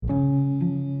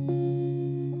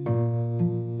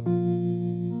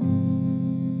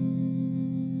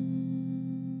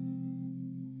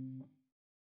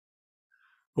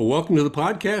Well, welcome to the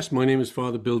podcast. My name is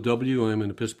Father Bill W. I'm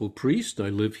an Episcopal priest. I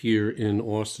live here in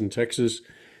Austin, Texas,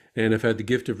 and I've had the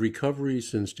gift of recovery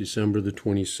since December the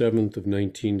 27th of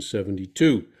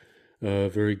 1972.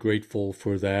 Very grateful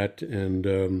for that.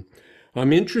 And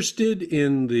I'm interested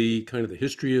in the kind of the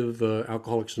history of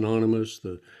Alcoholics Anonymous,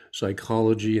 the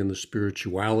psychology and the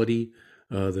spirituality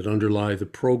that underlie the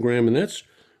program. And that's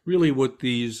really what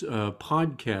these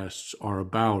podcasts are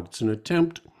about. It's an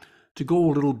attempt to go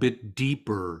a little bit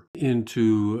deeper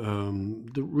into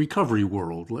the recovery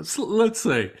world, let's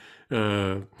say,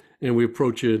 and we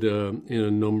approach it in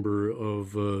a number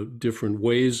of different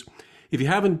ways. If you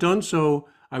haven't done so,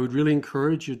 I would really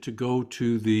encourage you to go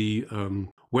to the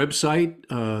website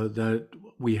that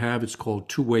we have. It's called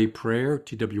Two-Way Prayer,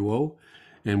 TWO,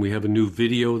 and we have a new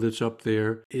video that's up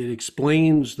there. It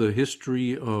explains the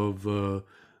history of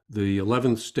the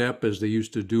 11th step, as they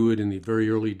used to do it in the very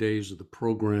early days of the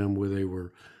program, where they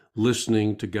were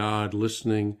listening to God,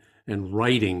 listening and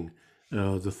writing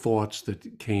the thoughts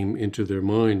that came into their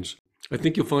minds. I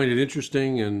think you'll find it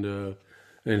interesting and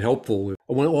helpful.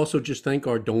 I want to also just thank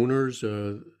our donors.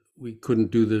 We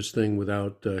couldn't do this thing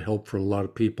without help from a lot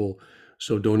of people,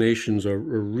 so donations are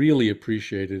really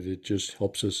appreciated. It just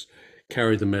helps us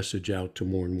carry the message out to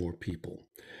more and more people.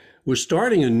 We're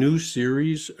starting a new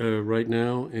series right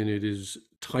now, and it is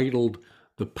titled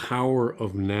The Power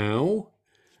of Now.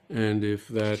 And if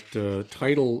that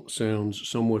title sounds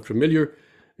somewhat familiar,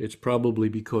 it's probably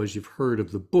because you've heard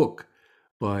of the book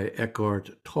by Eckhart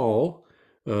Tolle.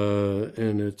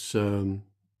 And it's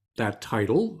that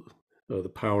title, The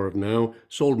Power of Now,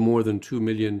 sold more than 2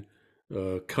 million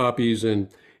copies. And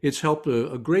it's helped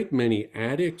a great many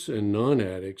addicts and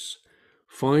non-addicts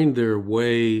find their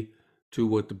way to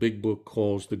what the big book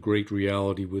calls the great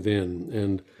reality within.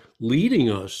 And leading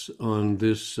us on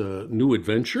this new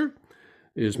adventure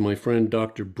is my friend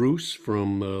Dr. Bruce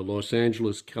from Los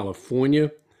Angeles,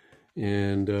 California.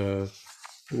 And let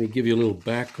me give you a little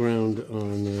background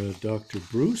on Dr.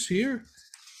 Bruce here,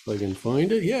 if I can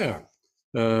find it. Yeah,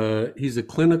 he's a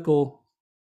clinical...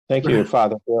 Thank you,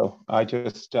 Father Bill. I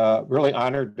just really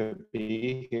honored to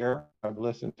be here. I've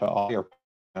listened to all your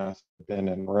podcasts, been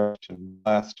enriched and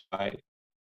blessed by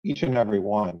each and every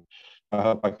one. I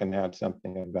hope I can add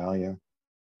something of value.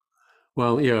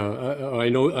 Well, yeah, I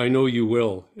know you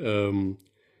will.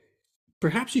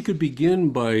 Perhaps you could begin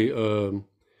by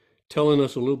telling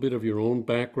us a little bit of your own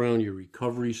background, your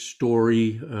recovery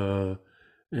story,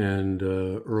 and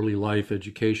early life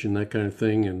education, that kind of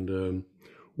thing. And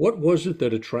what was it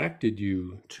that attracted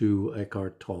you to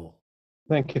Eckhart Tolle?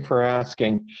 Thank you for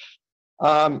asking.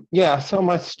 So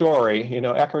my story,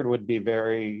 Eckhart would be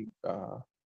very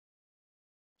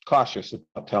cautious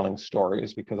about telling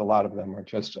stories because a lot of them are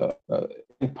just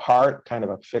in part kind of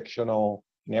a fictional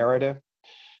narrative.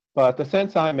 But the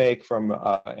sense I make from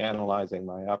analyzing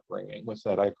my upbringing was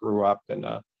that I grew up in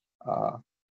a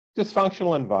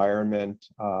dysfunctional environment.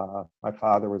 My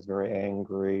father was very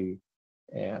angry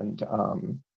and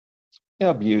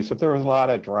abusive. There was a lot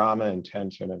of drama and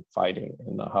tension and fighting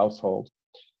in the household.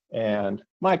 And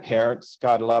my parents,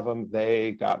 God love them,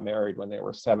 they got married when they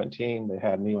were 17. They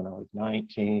had me when I was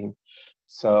 19.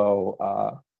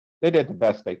 So they did the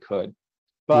best they could.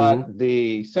 But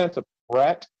the sense of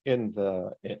threat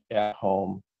at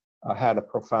home had a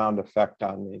profound effect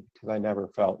on me because I never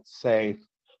felt safe.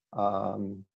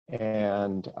 And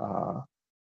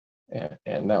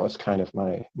that was kind of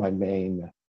my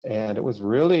main. And it was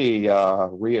really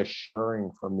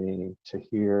reassuring for me to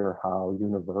hear how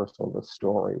universal the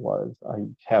story was. I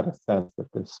had a sense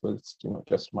that this was,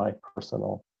 just my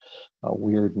personal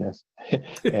weirdness,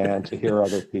 and to hear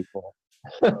other people.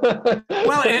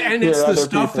 Well, and it's the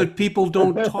stuff that people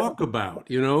don't talk about.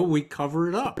 We cover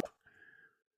it up.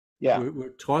 Yeah, we're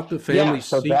taught the family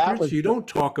so secrets. You don't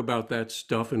talk about that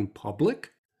stuff in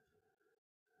public.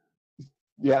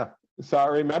 Yeah. So I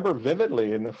remember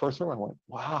vividly in the first room, I went,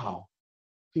 wow,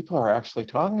 people are actually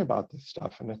talking about this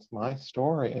stuff and it's my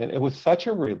story. And it was such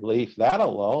a relief. That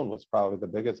alone was probably the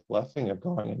biggest blessing of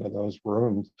going into those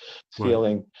rooms,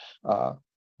 feeling that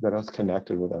I was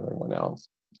connected with everyone else.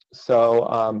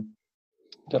 So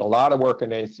did a lot of work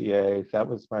in ACA. That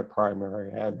was my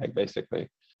primary and basically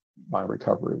my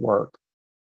recovery work.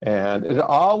 And it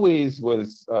always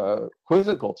was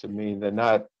quizzical to me that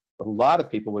not a lot of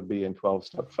people would be in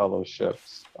 12-step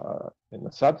fellowships in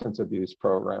the substance abuse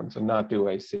programs and not do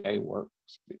ACA work.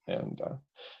 And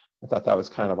I thought that was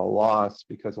kind of a loss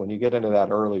because when you get into that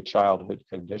early childhood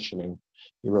conditioning,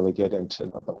 you really get into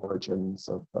the origins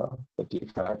of the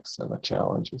defects and the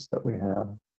challenges that we have.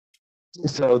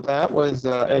 So that was,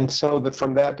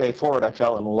 from that day forward, I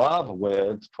fell in love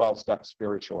with 12-step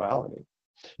spirituality.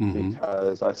 Hmm.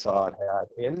 because I saw it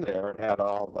it had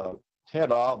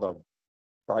all the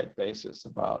right basis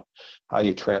about how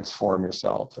you transform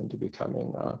yourself into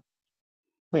becoming,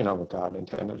 what God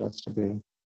intended us to be.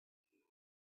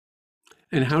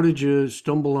 And how did you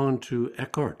stumble onto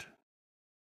Eckhart?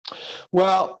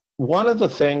 Well, one of the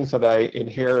things that I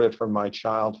inherited from my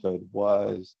childhood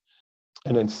was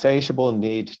an insatiable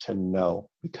need to know.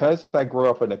 Because I grew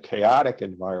up in a chaotic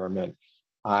environment,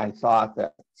 I thought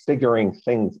that figuring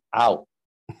things out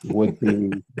would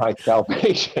be my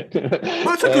salvation.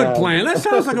 That's a good And plan. That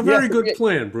sounds like a yeah, very good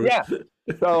plan, Bruce. yeah.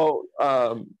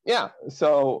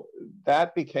 So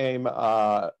that became,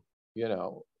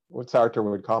 what Sartre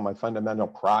would call my fundamental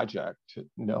project, to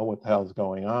know what the hell's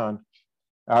going on.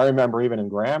 I remember even in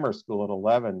grammar school at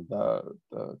 11,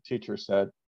 the teacher said,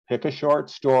 pick a short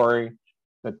story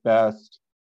that best,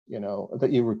 that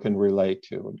you can relate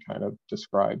to and kind of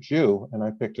describes you. And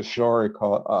I picked a story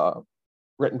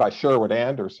written by Sherwood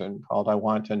Anderson called I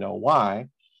Want to Know Why.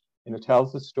 And it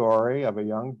tells the story of a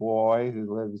young boy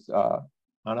who lives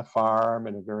on a farm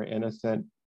in a very innocent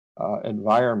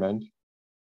environment.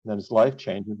 And then his life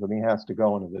changes when he has to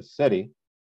go into the city.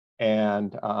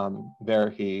 And there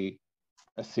he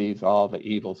sees all the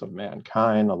evils of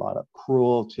mankind, a lot of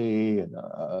cruelty and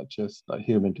just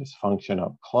human dysfunction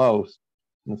up close.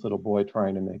 And this little boy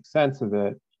trying to make sense of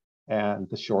it. And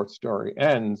the short story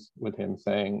ends with him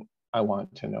saying, I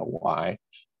want to know why.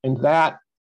 And that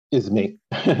is me.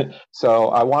 So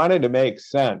I wanted to make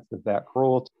sense of that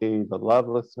cruelty, the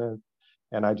lovelessness.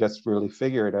 And I just really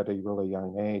figured at a really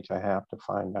young age, I have to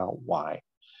find out why.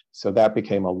 So that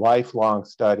became a lifelong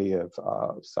study of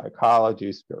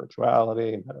psychology,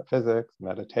 spirituality, metaphysics,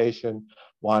 meditation,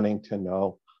 wanting to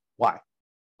know why.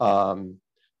 Um,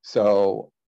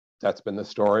 so that's been the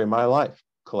story of my life,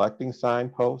 collecting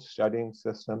signposts, studying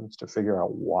systems to figure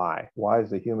out why. Why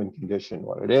is the human condition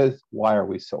what it is? Why are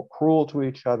we so cruel to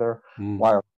each other? Mm.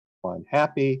 Why are we so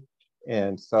unhappy?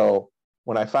 And so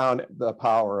when I found the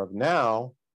power of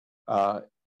now, uh,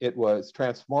 it was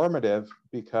transformative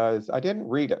because I didn't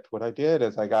read it. What I did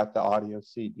is I got the audio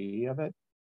CD of it,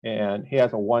 and he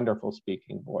has a wonderful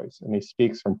speaking voice, and he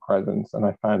speaks from presence, and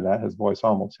I find that his voice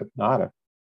almost hypnotic.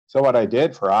 So what I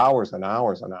did for hours and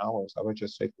hours and hours, I would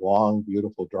just take long,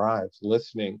 beautiful drives,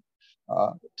 listening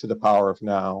to the power of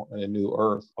now and a new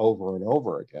earth over and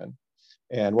over again.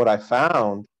 And what I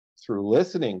found through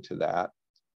listening to that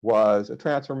was a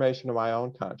transformation of my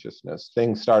own consciousness.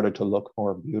 Things started to look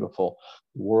more beautiful.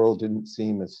 The world didn't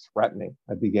seem as threatening.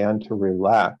 I began to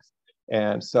relax.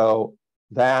 And so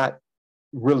that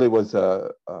really was an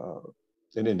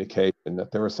indication that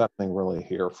there was something really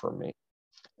here for me.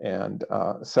 And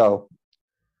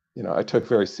I took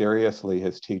very seriously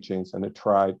his teachings and I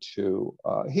tried to,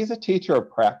 he's a teacher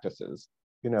of practices.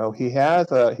 He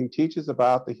teaches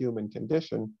about the human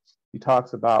condition. He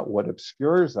talks about what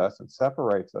obscures us and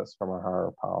separates us from our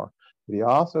higher power. But he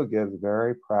also gives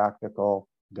very practical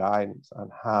guidance on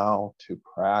how to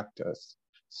practice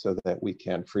so that we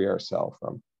can free ourselves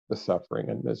from the suffering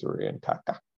and misery and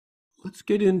caca. Let's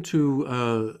get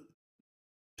into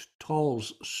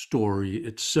Tolle's story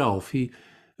itself.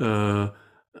 Uh,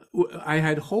 I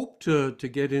had hoped to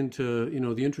get into,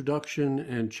 the introduction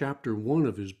and chapter one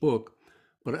of his book,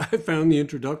 but I found the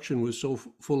introduction was so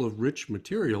full of rich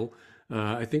material.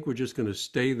 I think we're just going to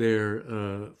stay there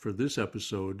for this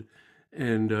episode.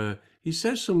 And he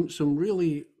says some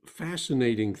really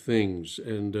fascinating things.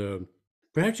 And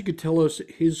perhaps you could tell us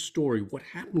his story, what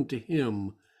happened to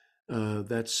him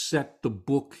that set the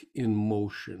book in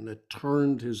motion, that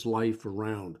turned his life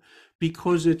around.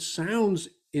 Because it sounds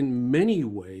in many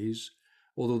ways,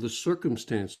 although the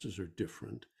circumstances are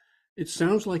different, it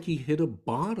sounds like he hit a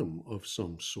bottom of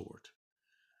some sort.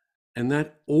 And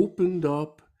that opened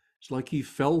up, it's like he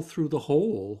fell through the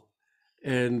hole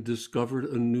and discovered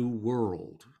a new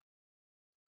world.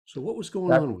 So, what was going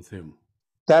That, on with him?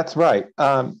 that's right.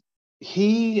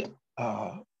 He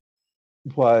uh,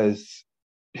 was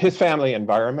his family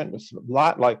environment was a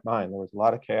lot like mine. There was a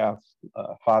lot of chaos,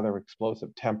 father,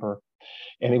 explosive temper,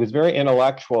 and he was very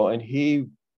intellectual. And he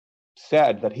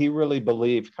said that he really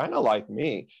believed, kind of like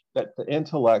me, that the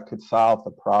intellect could solve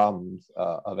the problems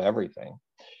of everything.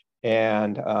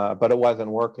 And but it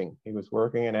wasn't working. He was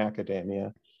working in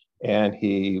academia, and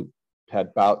he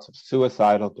had bouts of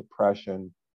suicidal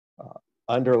depression, uh,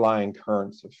 underlying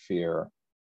currents of fear,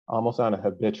 almost on a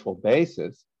habitual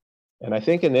basis. And I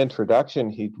think in the introduction,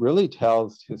 he really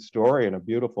tells his story in a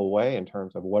beautiful way in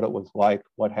terms of what it was like,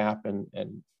 what happened,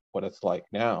 and what it's like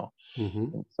now. Hmm.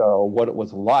 And so, what it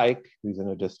was like, he's in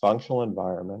a dysfunctional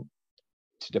environment,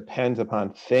 depends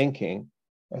upon thinking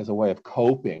as a way of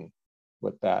coping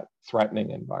with that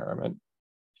threatening environment.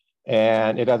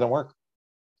 And it doesn't work.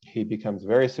 He becomes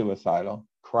very suicidal,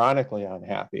 chronically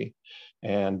unhappy,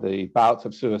 and the bouts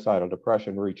of suicidal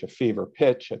depression reach a fever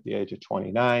pitch at the age of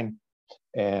 29,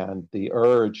 and the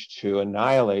urge to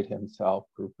annihilate himself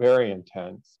grew very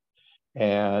intense.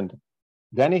 And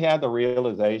then he had the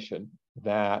realization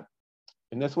that,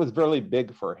 and this was really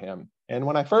big for him. And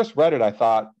when I first read it, I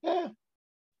thought,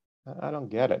 I don't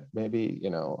get it. Maybe,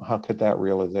 how could that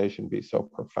realization be so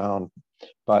profound?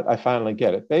 But I finally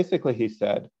get it. Basically, he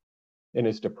said, in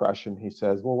his depression, he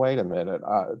says, well, wait a minute,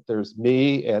 there's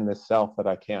me and the self that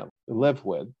I can't live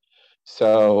with.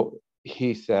 So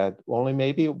he said, well, only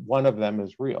maybe one of them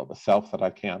is real, the self that I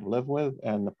can't live with,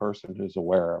 and the person who's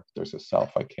aware of there's a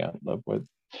self I can't live with.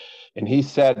 And he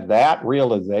said that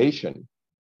realization,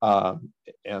 and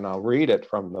I'll read it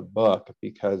from the book,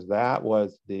 because that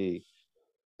was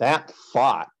that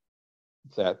thought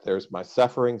that there's my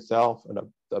suffering self and a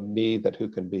me that who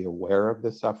can be aware of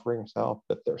the suffering self,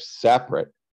 that they're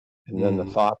separate. And then the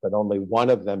thought that only one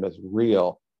of them is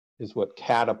real is what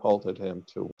catapulted him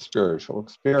to spiritual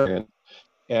experience.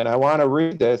 And I want to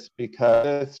read this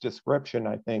because this description,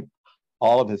 I think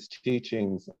all of his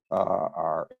teachings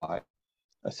are like.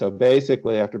 So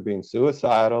basically, after being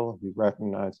suicidal, he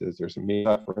recognizes there's me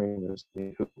suffering, there's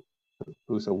me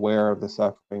who's aware of the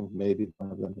suffering, maybe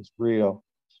one of them is real.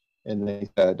 And they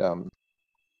said,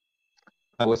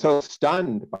 I was so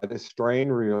stunned by this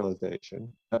strange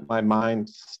realization that my mind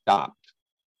stopped.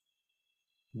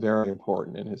 Very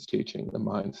important in his teaching, the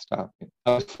mind stopping.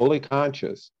 I was fully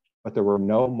conscious, but there were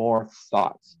no more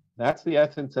thoughts. That's the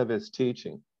essence of his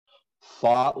teaching.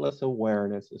 Thoughtless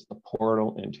awareness is the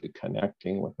portal into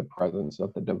connecting with the presence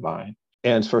of the divine.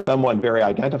 And for someone very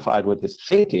identified with his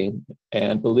thinking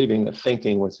and believing that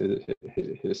thinking was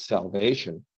his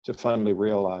salvation, to finally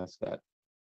realize that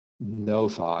no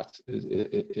thoughts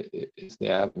is the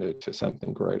avenue to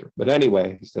something greater. But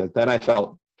anyway, he said, then I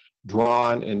felt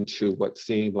drawn into what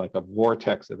seemed like a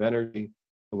vortex of energy.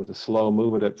 It was a slow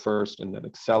movement at first and then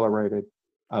accelerated.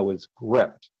 I was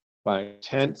gripped by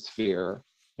intense fear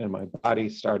and my body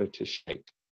started to shake.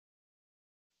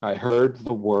 I heard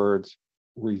the words,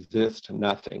 resist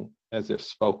nothing, as if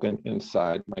spoken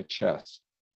inside my chest.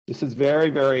 This is very,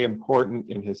 very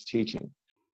important in his teaching.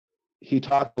 He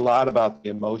talked a lot about the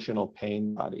emotional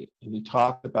pain body, and he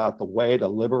talked about the way to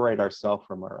liberate ourselves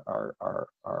from our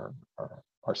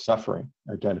suffering,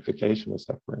 our identification with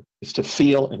suffering, is to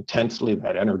feel intensely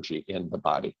that energy in the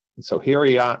body. And so here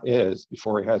he is,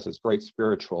 before he has his great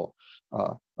spiritual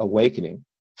awakening,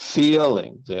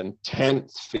 feeling the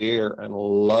intense fear and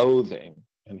loathing.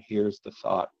 And here's the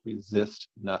thought, resist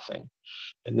nothing.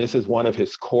 And this is one of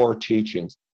his core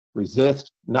teachings.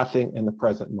 Resist nothing in the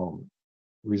present moment.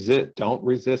 Don't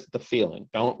resist the feeling.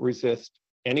 Don't resist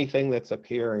anything that's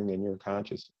appearing in your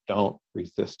consciousness. Don't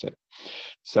resist it.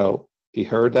 So he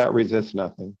heard that resist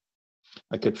nothing.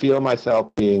 I could feel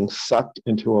myself being sucked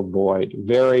into a void.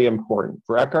 Very important.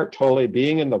 For Eckhart Tolle,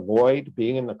 being in the void,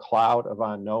 being in the cloud of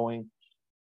unknowing,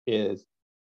 is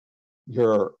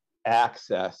your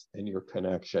access and your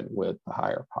connection with the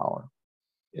higher power.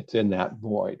 It's in that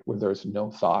void where there's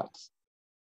no thoughts.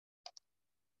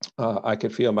 I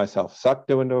could feel myself sucked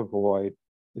into a void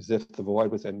as if the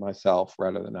void was in myself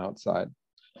rather than outside.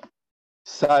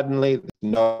 Suddenly, there's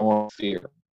no more fear.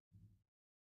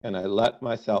 And I let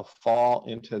myself fall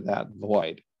into that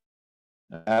void.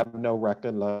 I have no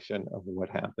recollection of what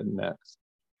happened next.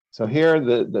 So here,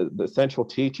 the central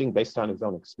teaching based on his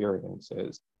own experience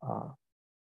is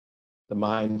the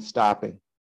mind stopping,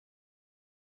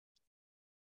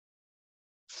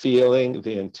 feeling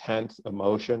the intense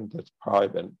emotion that's probably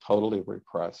been totally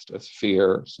repressed as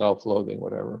fear, self-loathing,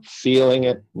 whatever, feeling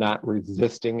it, not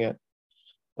resisting it,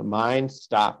 the mind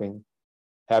stopping,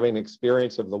 having an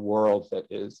experience of the world that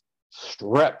is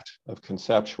stripped of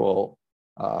conceptual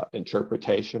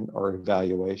interpretation or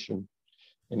evaluation,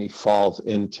 and he falls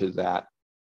into that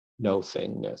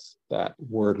no-thingness, that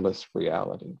wordless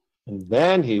reality. And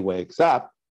then he wakes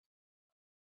up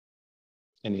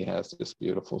and he has this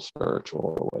beautiful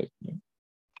spiritual awakening.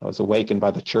 I was awakened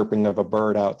by the chirping of a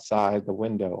bird outside the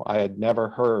window. I had never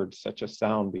heard such a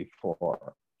sound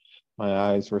before. My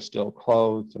eyes were still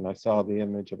closed and I saw the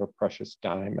image of a precious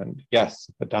diamond. Yes,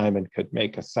 if a diamond could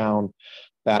make a sound,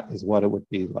 that is what it would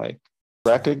be like.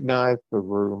 Recognized the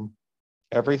room.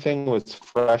 Everything was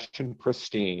fresh and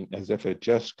pristine, as if it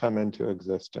just come into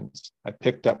existence. I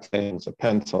picked up things, a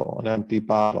pencil, an empty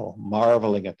bottle,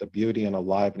 marveling at the beauty and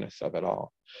aliveness of it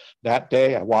all. That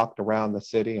day, I walked around the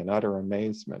city in utter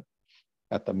amazement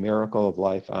at the miracle of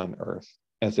life on earth,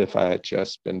 as if I had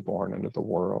just been born into the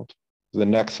world. For the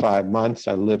next 5 months,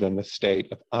 I lived in a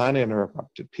state of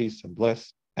uninterrupted peace and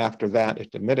bliss. After that,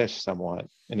 it diminished somewhat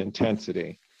in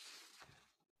intensity.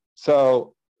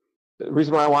 So the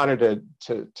reason why I wanted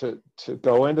to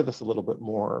go into this a little bit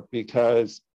more,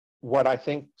 because what I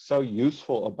think so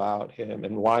useful about him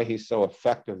and why he's so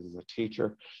effective as a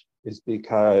teacher is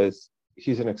because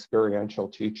he's an experiential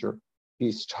teacher.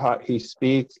 He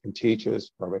speaks and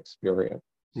teaches from experience.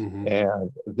 Mm-hmm.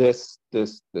 And this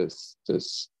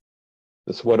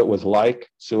what it was like,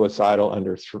 suicidal,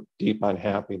 under deep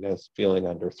unhappiness, feeling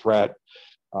under threat,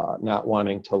 not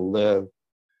wanting to live.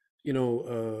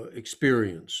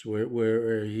 Experience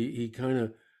where he kind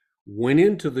of went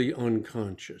into the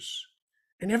unconscious,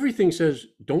 and everything says,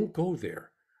 don't go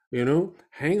there,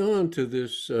 hang on to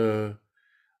this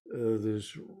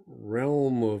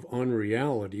realm of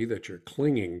unreality that you're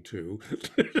clinging to.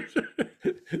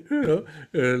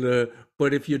 And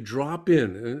but if you drop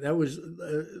in, and that was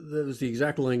the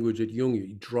exact language that Jung,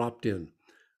 he dropped in.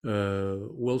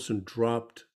 Wilson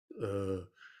dropped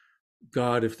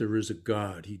God, if there is a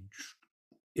God.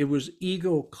 It was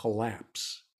ego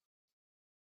collapse,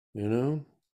 you know,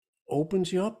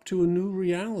 opens you up to a new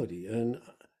reality. And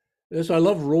as I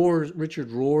love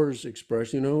Richard Rohr's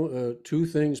expression, two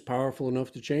things powerful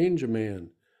enough to change a man: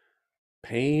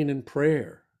 pain and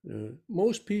prayer.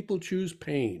 Most people choose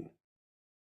pain.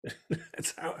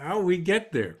 That's how we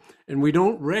get there. And we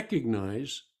don't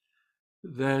recognize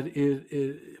that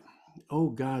oh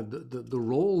God, the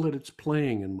role that it's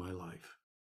playing in my life.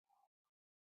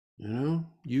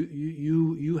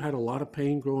 You had a lot of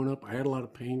pain growing up. I had a lot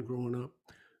of pain growing up.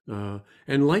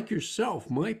 And like yourself,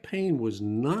 my pain was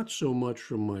not so much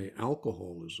from my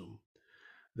alcoholism.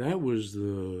 That was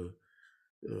the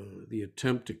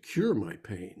attempt to cure my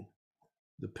pain.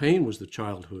 The pain was the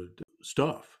childhood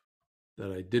stuff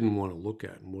that I didn't want to look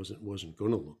at and wasn't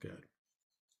going to look at.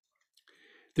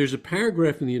 There's a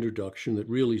paragraph in the introduction that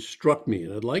really struck me,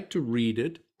 and I'd like to read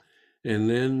it and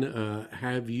then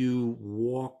have you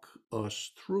walk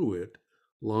us through it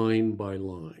line by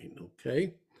line,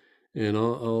 okay? And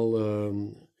I'll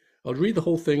read the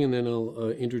whole thing, and then I'll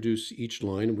introduce each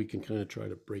line, and we can kind of try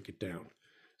to break it down.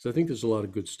 So I think there's a lot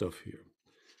of good stuff here.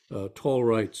 Tolle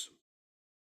writes,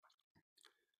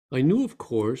 I knew, of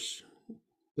course,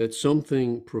 that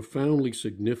something profoundly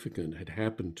significant had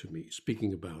happened to me,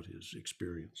 speaking about his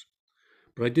experience,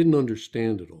 but I didn't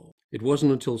understand it all. It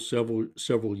wasn't until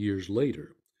several years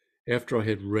later, after I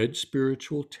had read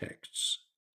spiritual texts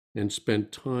and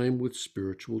spent time with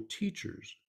spiritual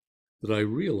teachers, that I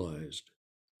realized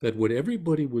that what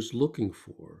everybody was looking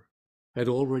for had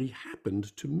already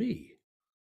happened to me.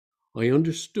 I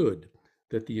understood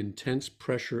that the intense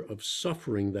pressure of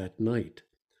suffering that night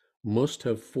must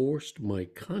have forced my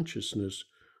consciousness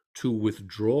to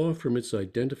withdraw from its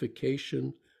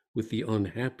identification with the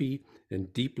unhappy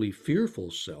and deeply fearful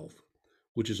self,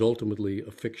 which is ultimately a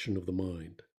fiction of the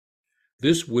mind.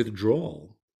 This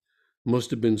withdrawal must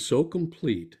have been so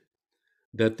complete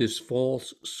that this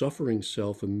false suffering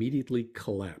self immediately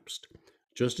collapsed,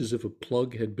 just as if a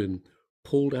plug had been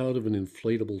pulled out of an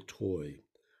inflatable toy.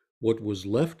 What was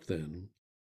left then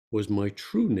was my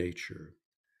true nature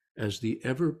as the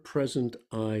ever-present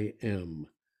I am,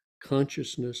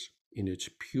 consciousness in its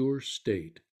pure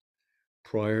state,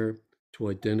 prior to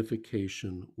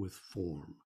identification with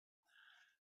form.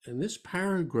 And this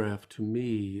paragraph to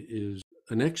me is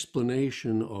an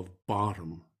explanation of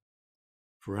bottom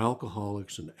for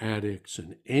alcoholics and addicts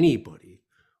and anybody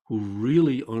who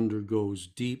really undergoes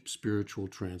deep spiritual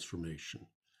transformation.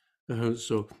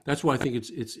 So that's why I think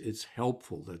it's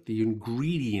helpful that the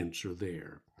ingredients are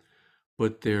there,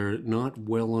 but they're not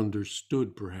well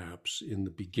understood perhaps in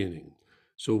the beginning.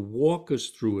 So walk us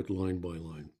through it line by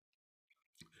line.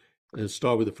 Let's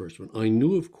start with the first one. I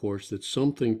knew, of course, that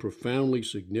something profoundly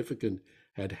significant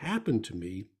had happened to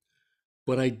me,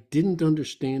 but I didn't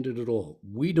understand it at all.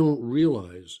 We don't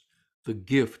realize the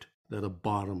gift that a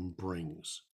bottom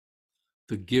brings,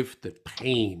 the gift that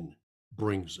pain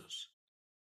brings us.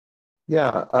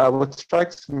 Yeah, what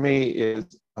strikes me is,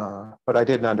 but I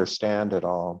didn't understand it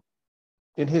all.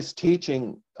 In his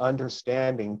teaching,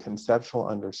 conceptual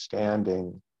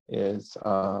understanding is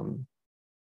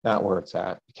not where it's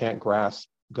at. You can't grasp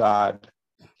God,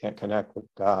 can't connect with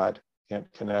God, can't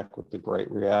connect with the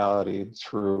great reality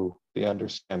through the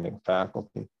understanding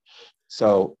faculty.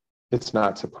 So it's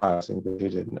not surprising that he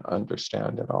didn't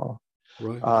understand it all.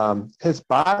 Right. His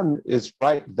bottom is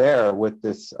right there with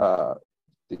this,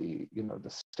 the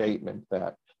statement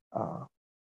that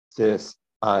this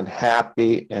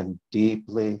unhappy and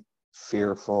deeply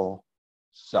fearful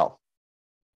self.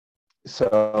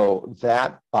 So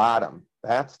that bottom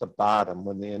that's the bottom.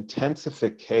 When the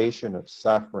intensification of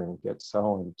suffering gets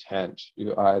so intense,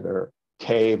 you either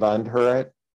cave under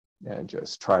it and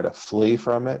just try to flee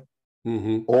from it,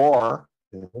 Mm-hmm. or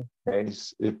in this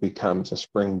case, it becomes a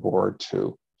springboard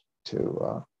to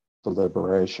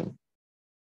liberation.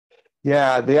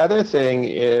 Yeah, the other thing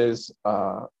is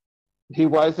he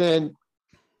wasn't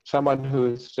someone who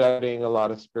was studying a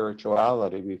lot of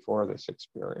spirituality before this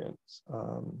experience.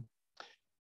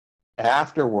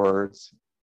 Afterwards,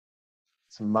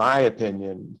 it's my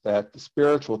opinion that the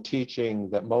spiritual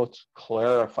teaching that most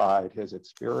clarified his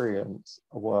experience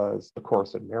was the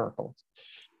Course in Miracles.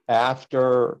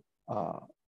 After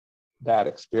that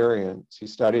experience, he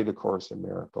studied the Course in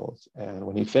Miracles, and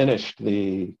when he finished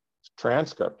the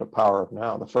transcript of Power of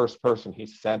Now, the first person he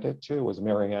sent it to was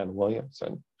Marianne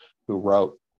Williamson, who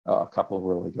wrote a couple of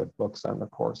really good books on the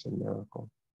Course in Miracles.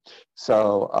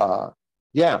 So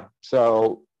yeah,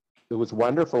 so it was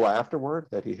wonderful afterward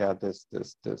that he had this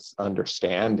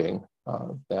understanding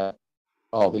that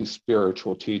all these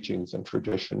spiritual teachings and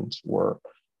traditions were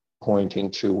pointing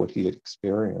to what he had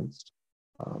experienced.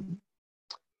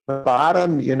 The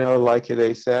bottom, like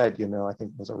they said, I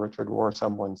think it was a Richard Rohr,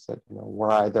 someone said, we're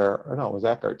either, or no, it was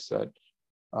Eckhart said,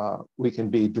 we can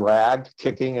be dragged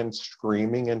kicking and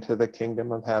screaming into the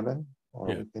kingdom of heaven, or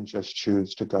we can just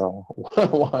choose to go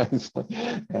wisely.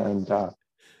 And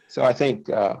so I think,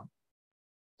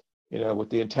 with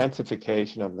the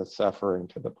intensification of the suffering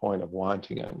to the point of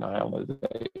wanting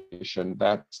annihilation,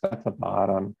 that's the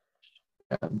bottom.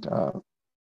 And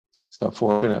so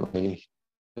fortunately,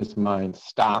 his mind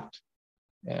stopped.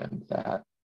 And that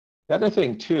the other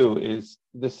thing too is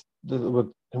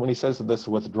when he says that this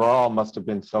withdrawal must have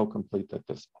been so complete that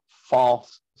this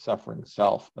false suffering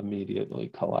self immediately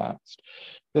collapsed.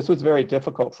 This was very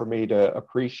difficult for me to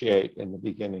appreciate in the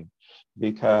beginning,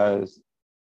 because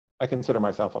I consider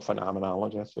myself a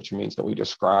phenomenologist, which means that we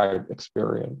describe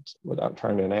experience without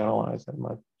trying to analyze it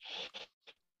much.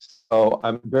 So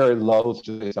I'm very loath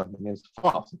to say something is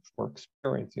false. If we're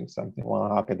experiencing something, well,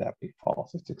 how could that be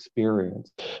false? It's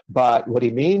experience. But what he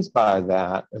means by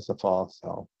that as a false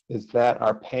self is that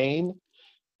our pain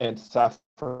and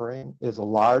suffering is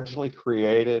largely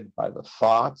created by the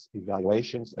thoughts,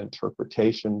 evaluations,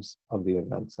 interpretations of the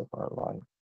events of our life.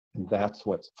 And that's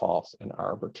what's false and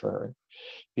arbitrary.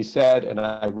 He said, and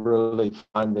I really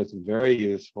find this very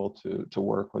useful to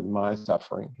work with my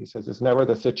suffering. He says, it's never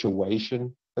the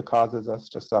situation that causes us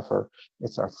to suffer,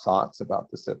 it's our thoughts about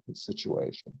the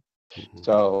situation. Mm-hmm.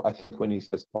 So I think when he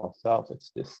says false self,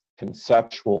 it's this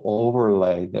conceptual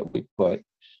overlay that we put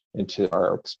into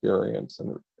our experience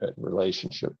and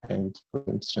relationship pains, for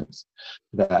instance,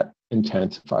 that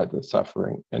intensify the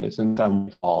suffering, and it's in some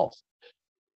way false.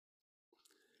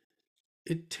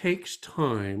 It takes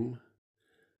time.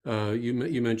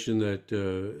 You mentioned that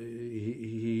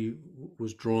he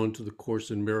was drawn to the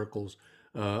Course in Miracles.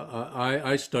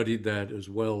 I studied that as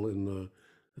well in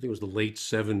I think it was the late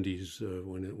 70s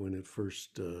when it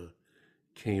first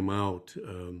came out,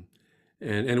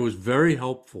 and it was very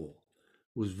helpful.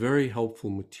 It was very helpful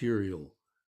material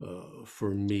for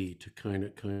me to kind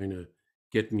of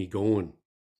get me going.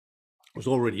 I was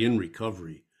already in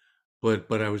recovery,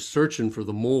 but I was searching for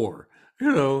the more,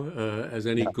 as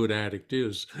any good addict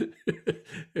is.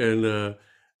 And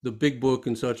the big book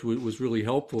and such was really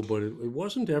helpful, but it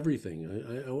wasn't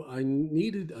everything. I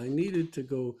needed to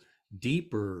go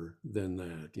deeper than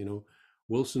that.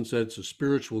 Wilson said it's a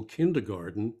spiritual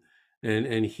kindergarten,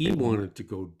 and he wanted to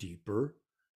go deeper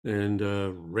and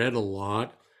read a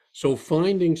lot. So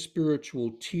finding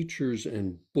spiritual teachers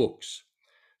and books.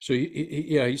 So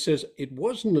he says, it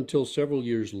wasn't until several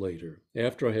years later,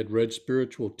 after I had read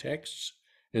spiritual texts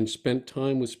and spent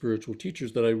time with spiritual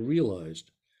teachers, that I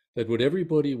realized that what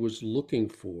everybody was looking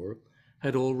for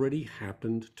had already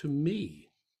happened to me.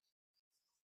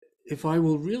 If I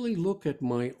will really look at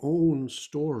my own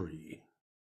story,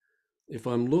 if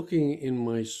I'm looking in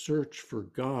my search for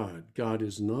God, God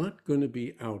is not going to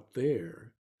be out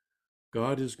there.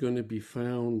 God is going to be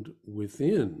found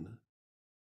within.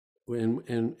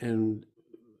 And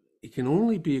it can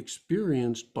only be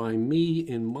experienced by me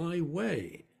in my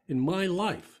way, in my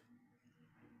life.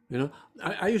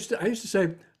 I used to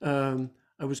say,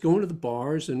 I was going to the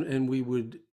bars, and we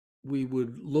would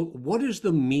look, what is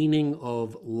the meaning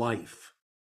of life?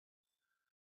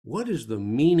 What is the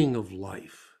meaning of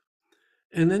life?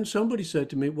 And then somebody said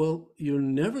to me, well, you're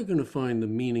never going to find the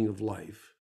meaning of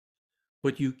life,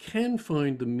 but you can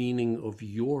find the meaning of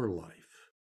your life.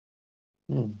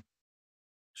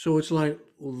 So it's like,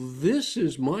 well, this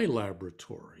is my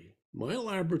laboratory. My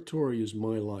laboratory is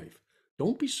my life.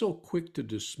 Don't be so quick to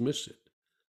dismiss it.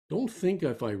 don't think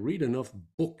if I read enough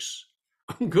books,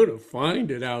 I'm going to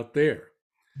find it out there.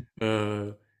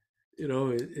 Uh,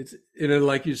 it's,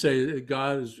 like you say,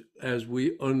 God is, as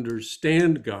we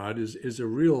understand God, is a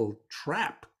real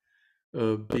trap,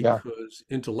 Yeah, because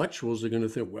intellectuals are going to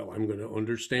think, well, I'm going to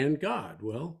understand God.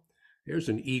 Well, there's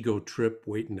an ego trip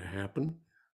waiting to happen.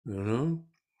 You know,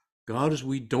 God is,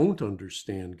 we don't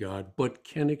understand God, but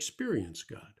can experience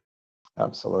God.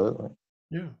 absolutely.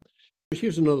 Yeah.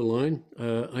 Here's another line.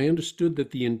 I understood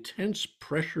that the intense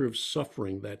pressure of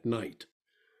suffering that night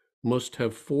must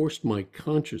have forced my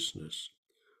consciousness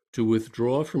to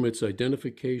withdraw from its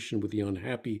identification with the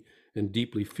unhappy and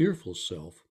deeply fearful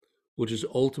self, which is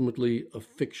ultimately a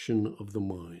fiction of the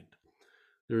mind.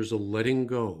 There's a letting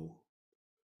go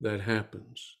that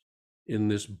happens in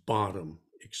this bottom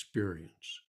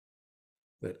experience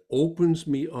that opens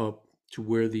me up to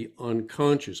where the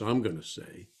unconscious, I'm going to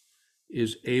say,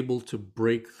 is able to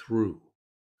break through.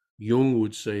 Jung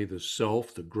would say the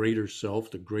self, the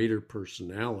greater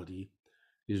personality,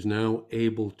 is now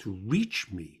able to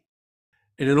reach me.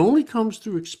 And it only comes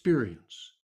through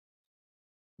experience.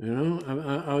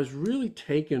 I was really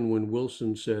taken when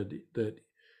Wilson said that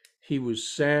he was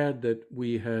sad that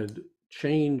we had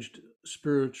changed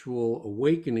spiritual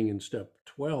awakening in step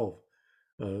 12,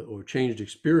 or changed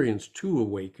experience to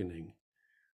awakening.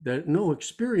 That no,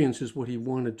 experience is what he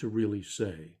wanted to really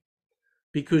say,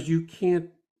 because you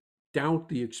can't doubt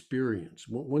the experience.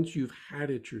 Once you've had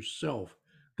it yourself,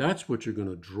 that's what you're going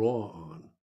to draw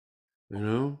on. You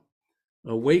know,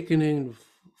 awakening,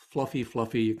 fluffy,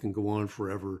 fluffy, it can go on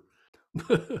forever.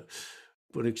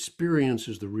 But experience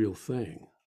is the real thing.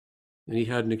 And he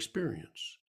had an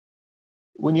experience.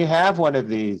 When you have one of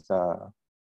these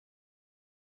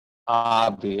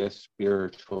obvious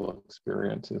spiritual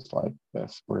experiences like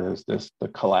this, whereas this the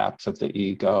collapse of the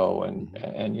ego,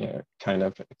 Mhm. and you kind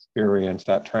of experience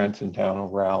that transcendental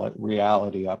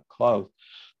reality up close.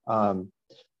 Um,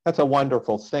 that's a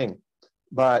wonderful thing.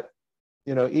 But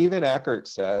even Eckhart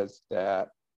says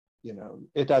that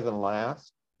it doesn't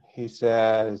last. He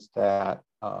says that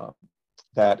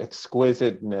that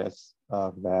exquisiteness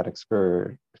of that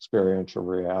experiential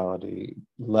reality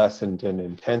lessened in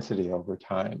intensity over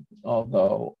time,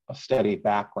 although a steady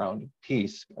background of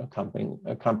peace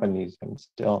accompanies him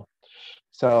still.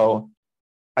 So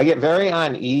I get very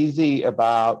uneasy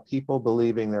about people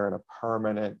believing they're in a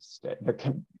permanent state.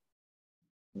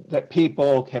 That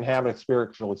people can have a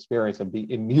spiritual experience and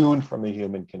be immune from the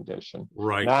human condition,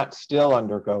 Right, not still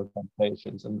undergo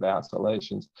temptations and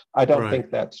vacillations. I don't right.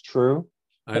 think that's true.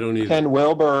 I don't either. Ken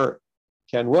Wilber,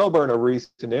 Ken Wilber, in a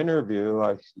recent interview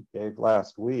I gave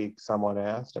last week, someone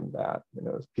asked him that,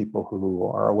 people who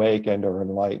are awakened or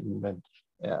enlightened, and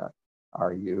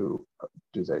are you,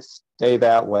 do they stay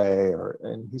that way?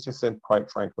 And he just said,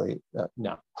 quite frankly,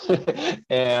 no.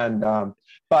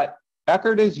 But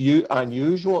Eckhart is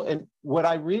unusual. And what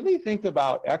I really think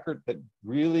about Eckhart, that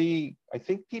really, I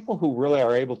think people who really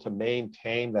are able to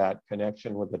maintain that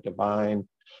connection with the divine,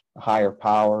 the higher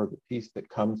power, the peace that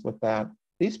comes with that,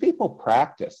 these people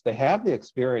practice. They have the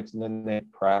experience and then they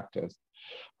practice.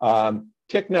 Thich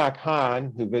Nhat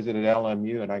Hanh, who visited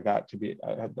LMU, and I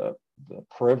had the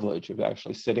privilege of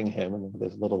actually sitting him and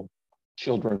his little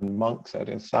children monks at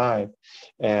his side.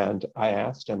 And I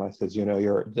asked him, I says,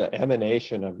 the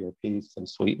emanation of your peace and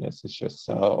sweetness is just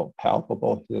so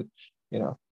palpable that,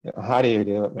 how do you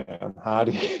do it, man? How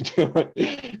do you do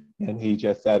it? And he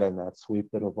just said in that sweet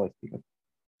little voice, he goes,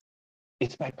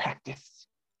 it's my practice.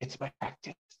 It's my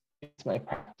practice. It's my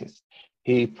practice.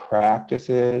 He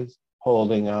practices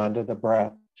holding on to the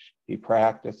breath. He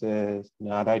practices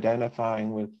not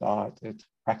identifying with thoughts. It's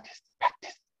practice,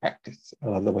 practice, practice. I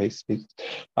love the way he speaks.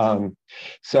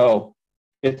 So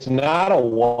it's not a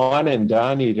one and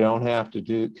done. You don't have to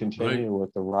Right. continue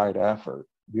with the right effort,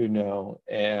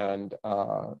 and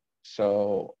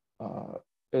so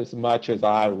as much as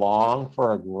I long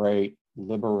for a great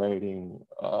liberating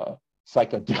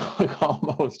psychedelic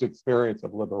almost experience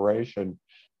of liberation,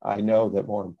 I know that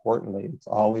more importantly, it's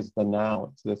always the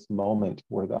now. It's this moment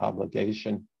where the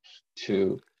obligation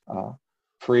to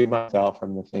free myself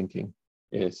from the thinking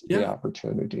is the Yeah.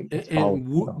 opportunity. It's always,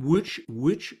 And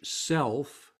which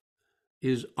self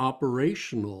is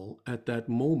operational at that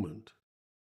moment?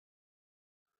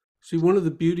 See, one of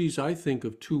the beauties, I think,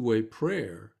 of two-way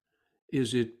prayer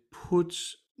is it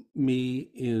puts me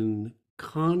in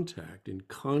contact, in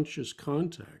conscious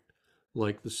contact,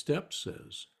 like the step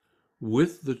says,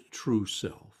 with the true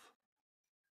self.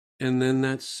 And then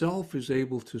that self is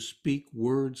able to speak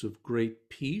words of great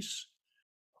peace.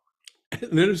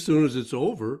 And then as soon as it's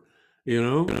over, you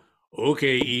know,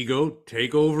 okay, ego,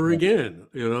 take over again,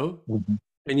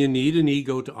 And you need an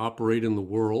ego to operate in the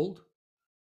world.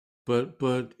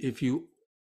 But if you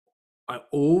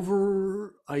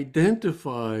over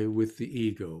identify with the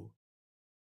ego,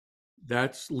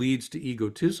 that leads to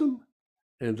egotism,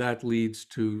 and that leads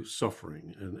to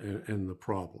suffering and the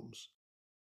problems.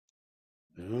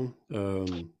 You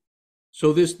know?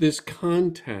 So this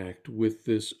contact with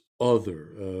this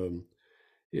other,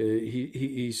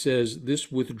 he says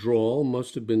this withdrawal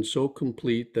must have been so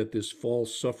complete that this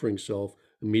false suffering self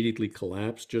immediately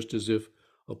collapsed, just as if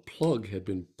a plug had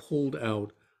been pulled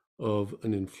out of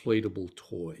an inflatable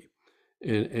toy.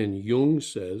 And Jung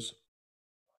says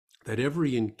that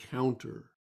every encounter,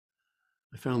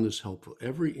 I found this helpful,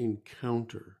 every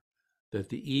encounter that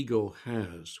the ego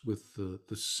has with the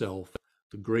self,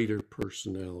 the greater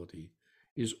personality,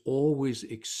 is always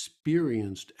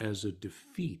experienced as a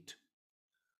defeat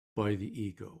by the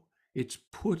ego. It's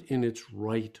put in its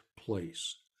right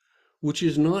place, which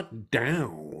is not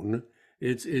down.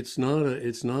 It's not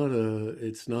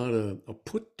a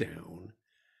put down.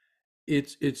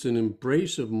 It's an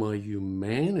embrace of my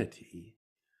humanity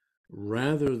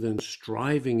rather than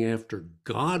striving after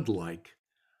godlike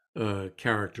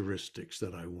characteristics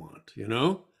that I want, you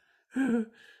know?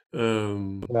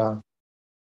 um, Yeah.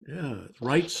 yeah,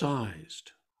 right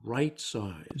sized, right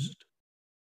sized.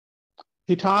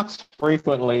 He talks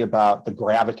frequently about the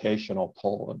gravitational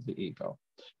pull of the ego.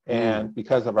 Mm, And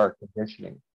because of our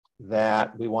conditioning,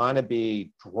 that we want to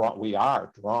be drawn, we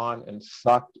are drawn and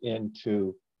sucked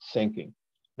into thinking.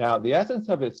 Now, the essence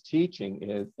of his teaching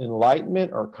is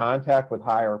enlightenment or contact with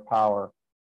higher power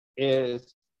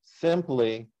is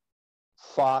simply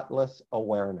thoughtless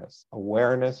awareness,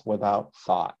 awareness without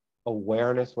thought,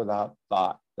 awareness without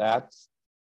thought. That's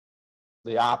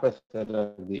the opposite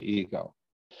of the ego.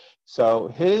 So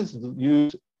his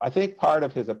use, I think part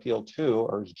of his appeal too,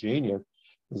 or his genius,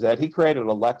 is that he created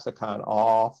a lexicon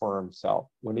all for himself.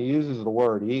 When he uses the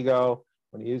word ego,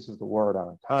 when he uses the word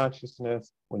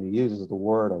unconsciousness, when he uses the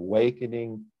word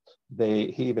awakening,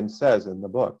 he even says in the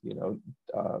book,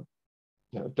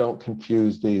 don't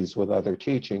confuse these with other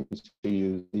teachings. To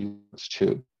use these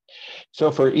too. So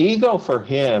for ego, for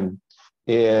him,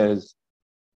 is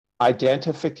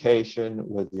identification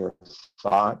with your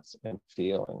thoughts and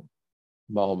feelings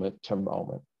moment to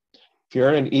moment. If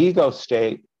you're in an ego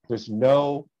state, there's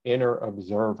no inner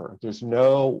observer. There's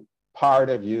no part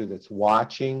of you that's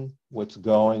watching what's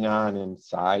going on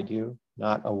inside you,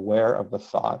 not aware of the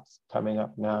thoughts coming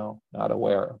up now, not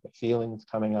aware of the feelings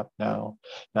coming up now,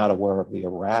 not aware of the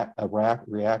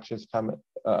reactions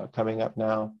coming up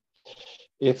now.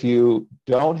 If you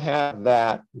don't have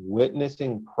that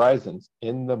witnessing presence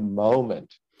in the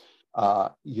moment,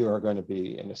 you're going to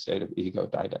be in a state of ego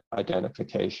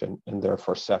identification and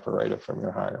therefore separated from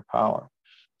your higher power.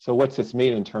 So what's this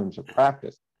mean in terms of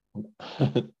practice?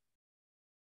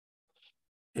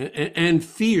 and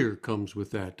fear comes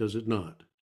with that, does it not?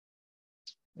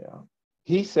 Yeah.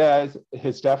 He says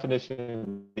his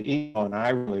definition of ego, and I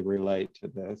really relate to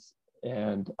this,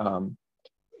 and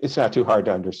it's not too hard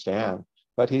to understand,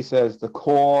 but he says the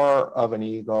core of an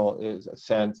ego is a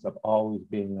sense of always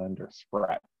being under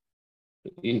threat.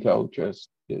 The ego just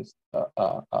is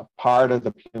a part of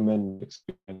the human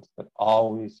experience that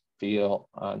always feel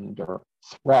under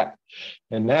threat.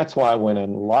 And that's why when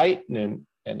enlightenment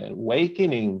and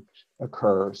awakening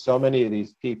occurs, so many of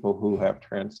these people who have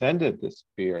transcended this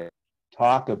fear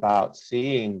talk about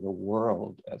seeing the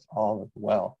world as all is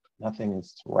well. Nothing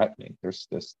is threatening. There's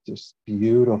this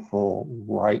beautiful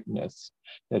rightness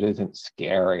that isn't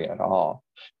scary at all.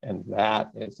 And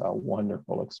that is a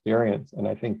wonderful experience. And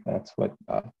I think that's what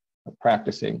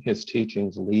practicing his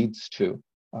teachings leads to.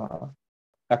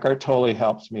 Eckhart Tolle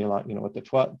helps me a lot, with the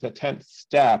 10th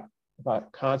step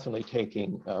about constantly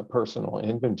taking personal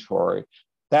inventory.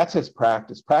 That's his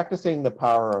practice. Practicing the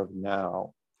power of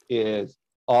now is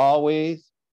always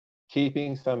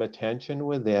keeping some attention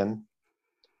within,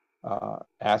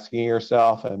 asking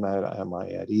yourself, am I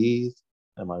at ease?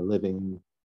 Am I living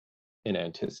in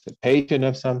anticipation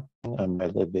of something? Am I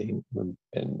living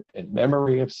in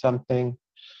memory of something?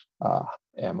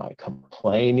 Am I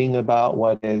complaining about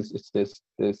what is? It's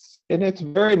this, and it's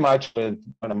very much with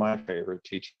one of my favorite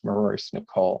teachers, Maurice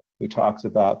Nicole, who talks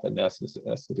about the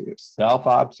necessity of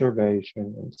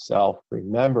self-observation and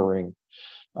self-remembering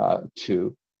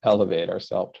to elevate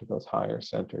ourselves to those higher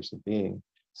centers of being.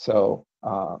 So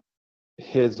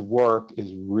his work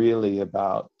is really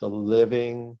about the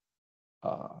living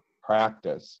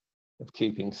practice of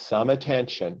keeping some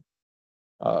attention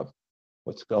of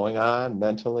what's going on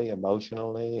mentally,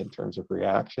 emotionally, in terms of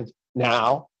reactions.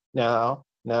 Now.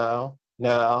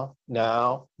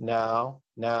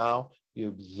 You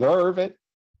observe it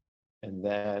and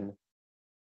then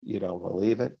you don't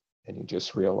believe it, and you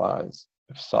just realize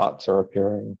if thoughts are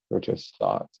appearing, they're just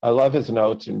thoughts. I love his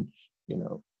notes, and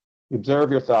you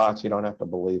observe your thoughts. You don't have to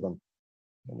believe them.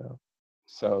 You know.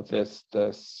 So this,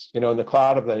 in the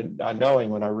cloud of the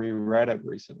unknowing, when I reread it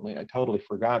recently, I totally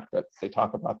forgot that they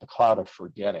talk about the cloud of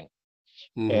forgetting.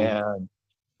 Mm-hmm. And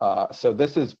so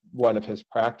this is one of his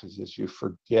practices. You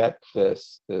forget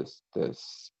this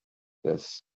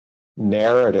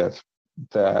narrative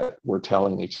that we're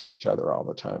telling each other all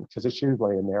the time, because it's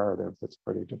usually a narrative that's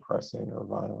pretty depressing or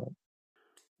violent.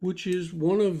 Which is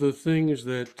one of the things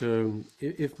that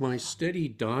if my steady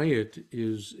diet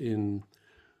is in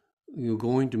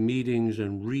going to meetings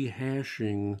and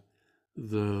rehashing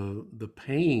the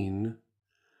pain,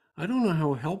 I don't know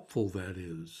how helpful that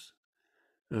is.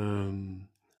 Um,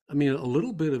 I mean, a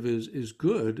little bit of it is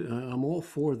good. I'm all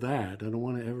for that. I don't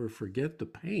want to ever forget the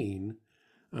pain,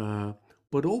 uh,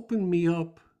 but open me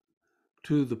up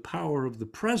to the power of the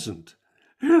present,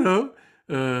 you know,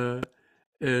 uh,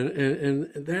 and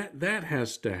that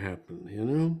has to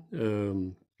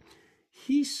happen,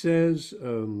 He says,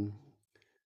 you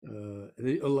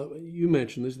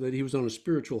mentioned this, that he was on a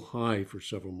spiritual high for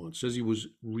several months. Says he was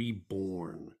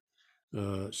reborn.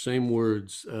 Same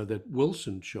words that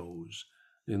Wilson chose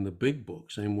in the big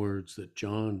book. Same words that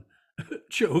John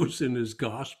chose in his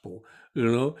gospel. You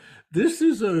know, this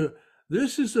is a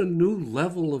this is a new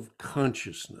level of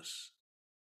consciousness.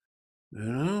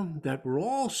 That we're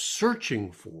all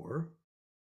searching for,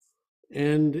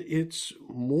 and it's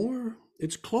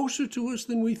closer to us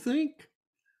than we think.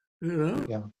 You know.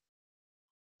 Yeah.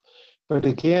 But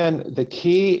again, the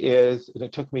key is, and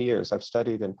it took me years, I've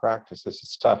studied and practiced this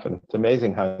stuff, and it's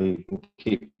amazing how you can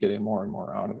keep getting more and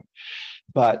more out of it.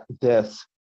 But this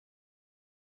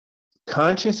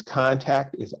conscious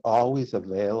contact is always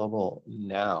available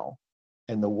now.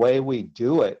 And the way we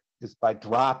do it is by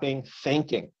dropping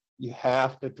thinking. You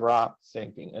have to drop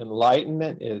thinking.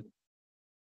 Enlightenment is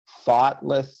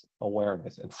thoughtless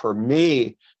awareness. And for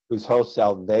me, whose whole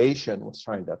salvation was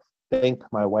trying to think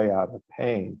my way out of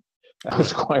pain, that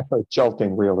was Right. quite a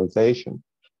jolting realization.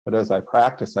 But as I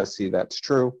practice, I see that's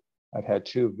true. I've had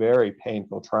two very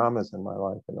painful traumas in my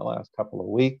life in the last couple of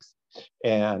weeks.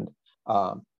 And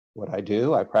what I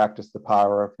do, I practice the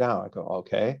power of now. I go,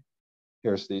 okay,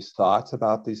 here's these thoughts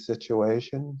about these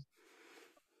situations.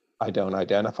 I don't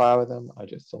identify with them. I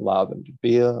just allow them to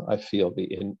be. I feel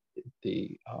the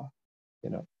you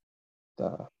know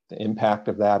the impact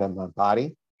of that on my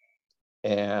body,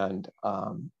 and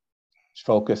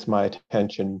focus my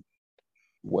attention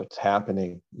what's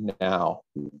happening now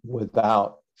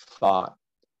without thought,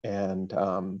 and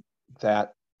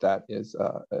that that is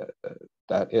uh, uh,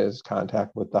 that is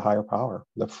contact with the higher power,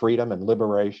 the freedom and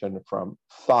liberation from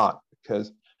thought.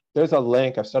 Because there's a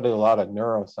link. I've studied a lot of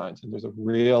neuroscience, and there's a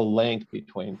real link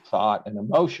between thought and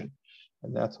emotion,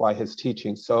 and that's why his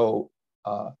teaching so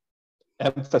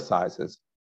emphasizes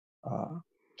uh,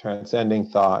 transcending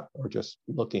thought, or just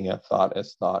looking at thought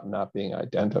as thought and not being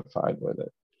identified with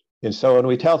it. And so when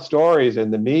we tell stories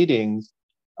in the meetings,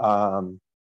 um,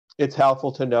 it's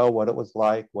helpful to know what it was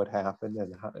like, what happened,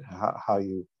 and how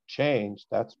you changed.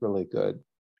 That's really good.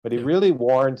 But he Yeah. really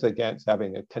warns against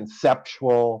having a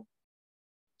conceptual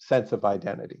sense of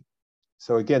identity.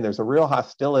 So again, there's a real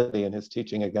hostility in his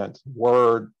teaching against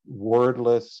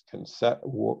wordless,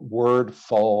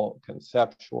 wordful,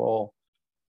 conceptual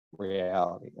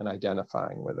reality and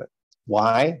identifying with it.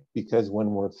 Why? Because when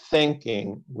we're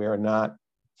thinking, we're not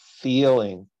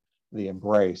feeling the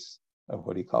embrace of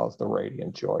what he calls the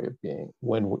radiant joy of being.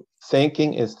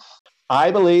 Thinking is, I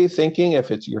believe, thinking,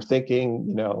 if it's you're thinking,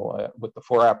 with the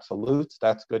four absolutes,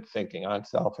 that's good thinking.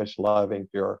 Unselfish, loving,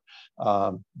 pure.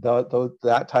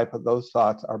 That type of those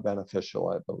thoughts are beneficial,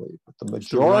 I believe. But the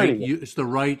majority, It's the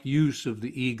right use of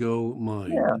the ego yeah,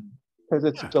 mind. because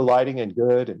it's Yeah. delighting in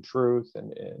good and truth,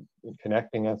 and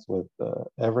connecting us with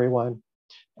everyone.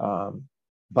 Um,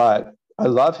 but I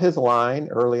love his line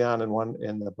early on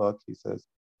in the book. He says,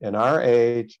 "In our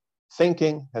age,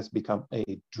 thinking has become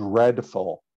a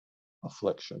dreadful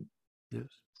affliction. Yes.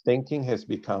 Thinking has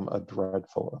become a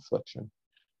dreadful affliction."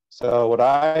 So what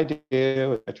I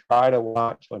do is I try to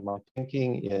watch when my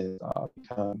thinking is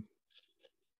become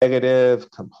negative,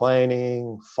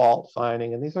 complaining, fault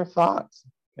finding, and these are thoughts,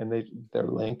 and they're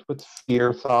linked with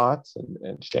fear thoughts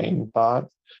and shame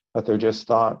thoughts, but they're just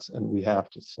thoughts, and we have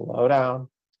to slow down,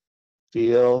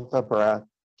 feel the breath,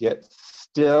 get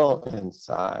still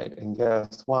inside, and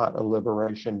guess what? A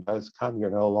liberation does come.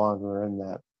 You're no longer in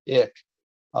that ick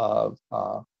of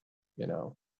the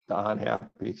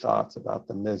unhappy thoughts about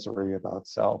the misery, about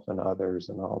self and others,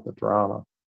 and all the drama.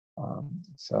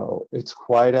 So it's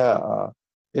quite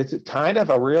it's kind of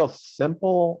a real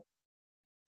simple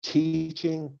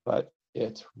teaching, but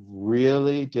it's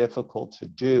really difficult to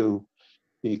do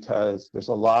because there's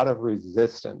a lot of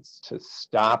resistance to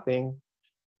stopping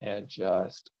and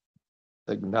just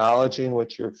acknowledging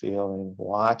what you're feeling,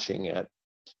 watching it.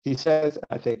 He says,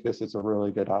 I think this is a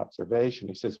really good observation.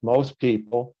 He says most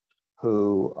people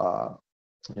who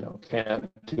can't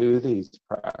do these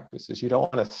practices, you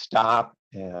don't want to stop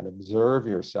and observe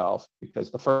yourself,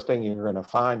 because the first thing you're going to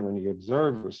find when you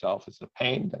observe yourself is the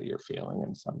pain that you're feeling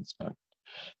in some sense.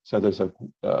 So there's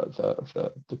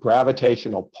the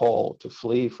gravitational pull to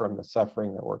flee from the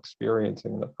suffering that we're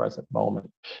experiencing in the present moment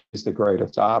is the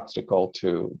greatest obstacle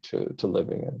to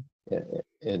living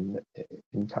in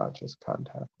conscious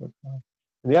contact with God.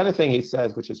 And the other thing he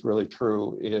says, which is really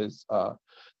true, is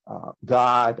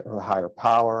God or the higher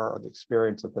power or the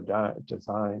experience of the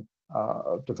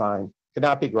divine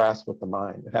cannot be grasped with the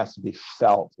mind. It has to be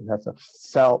felt. It has a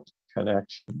felt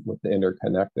connection with the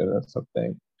interconnectedness of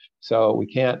things. So we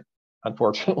can't,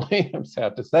 unfortunately, I'm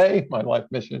sad to say, my life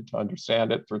mission to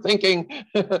understand it through thinking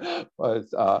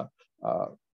was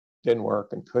didn't work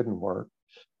and couldn't work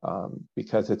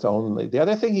because it's only, the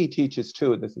other thing he teaches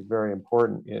too, this is very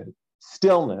important, is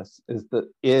stillness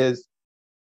is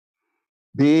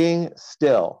being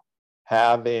still,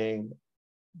 having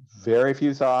very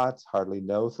few thoughts, hardly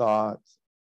no thoughts,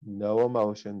 no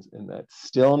emotions, in that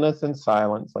stillness and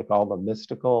silence, like all the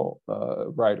mystical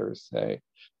writers say.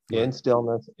 Right. In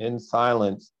stillness, in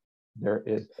silence, there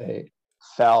is a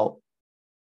felt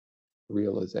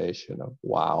realization of,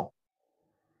 wow,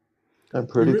 I'm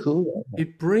pretty cool.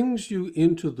 It brings you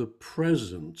into the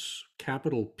presence,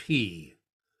 capital P,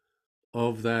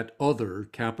 of that other,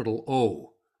 capital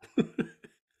O.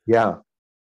 Yeah.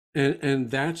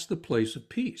 And that's the place of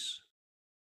peace.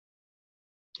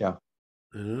 Yeah.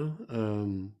 You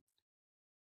know,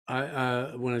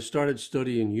 I when I started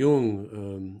studying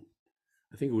Jung,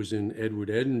 I think it was in Edward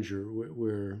Edinger,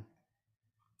 where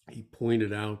he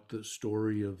pointed out the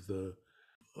story of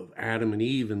Adam and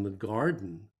Eve in the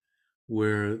garden,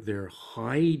 where they're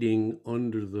hiding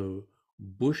under the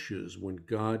bushes when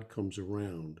God comes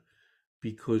around,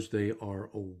 because they are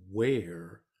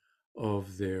aware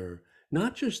of their,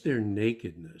 not just their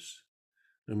nakedness.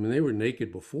 I mean, they were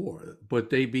naked before, but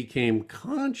they became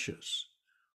conscious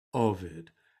of it.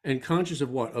 And conscious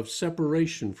of what? Of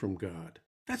separation from God.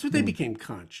 That's what they became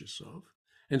conscious of.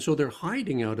 And so they're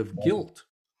hiding out of guilt.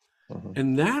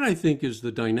 And that, I think, is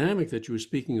the dynamic that you were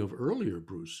speaking of earlier,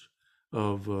 Bruce,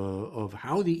 of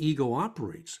how the ego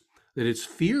operates, that it's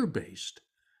fear-based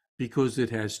because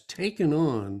it has taken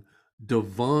on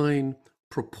divine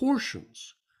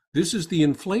proportions. This is the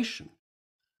inflation.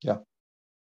 Yeah.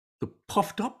 The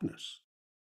puffed upness.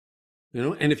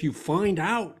 And if you find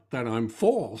out that I'm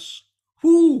false,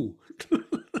 whoo,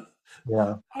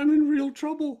 Yeah. I'm in real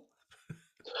trouble.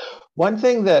 One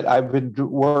thing that I've been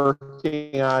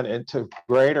working on, and to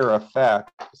greater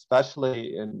effect,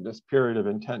 especially in this period of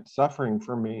intense suffering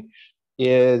for me,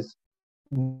 is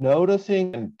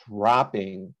noticing and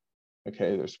dropping.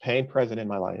 Okay, there's pain present in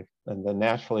my life, and then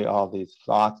naturally all these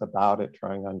thoughts about it,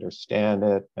 trying to understand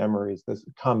it, memories, this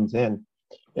comes in,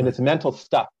 and it's mental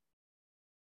stuff.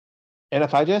 And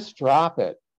if I just drop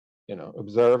it,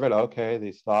 observe it, okay,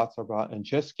 these thoughts are brought, and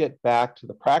just get back to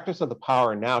the practice of the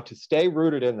power now. To stay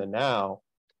rooted in the now,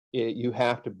 you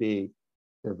have to be,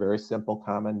 they're very simple,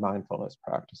 common mindfulness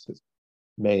practices.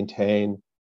 Maintain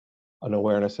an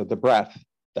awareness of the breath.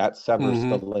 That severs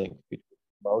the link between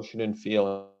emotion and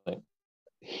feeling.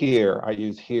 Hear, I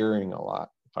use hearing a lot.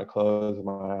 If I close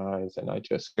my eyes and I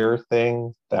just hear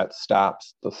things, that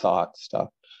stops the thought stuff.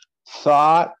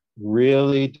 Thought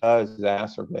really does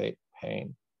exacerbate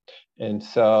pain. And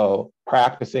so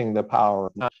practicing the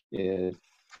power is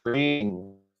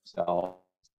freeing yourself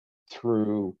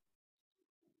through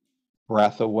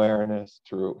breath awareness,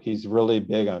 he's really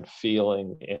big on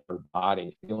feeling the inner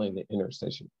body, feeling the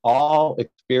interstitium, all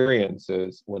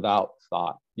experiences without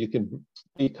thought. You can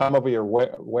become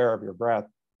aware of your breath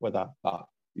without thought.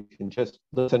 You can just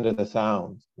listen to the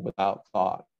sounds without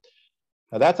thought.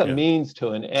 Now that's a means to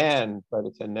an end, but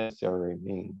it's a necessary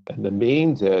means. And the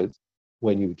means is,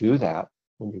 when you do that,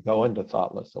 when you go into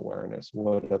thoughtless awareness,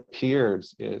 what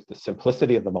appears is the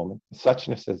simplicity of the moment,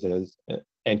 suchness as is.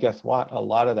 And guess what? A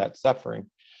lot of that suffering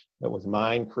that was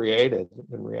mind created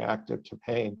and reactive to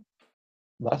pain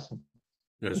lessens.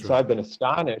 So I've been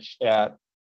astonished at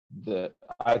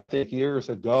I think years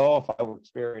ago, if I would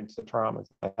experience the traumas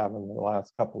I have in the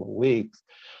last couple of weeks,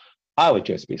 I would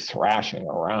just be thrashing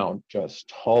around,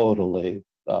 just totally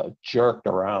jerked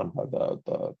around by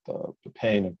the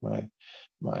pain of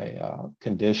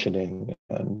conditioning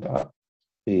and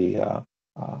be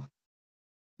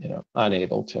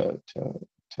unable to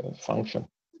function.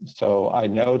 So I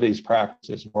know these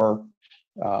practices work.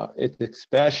 It's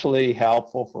especially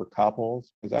helpful for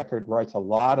couples, because Eckhart writes a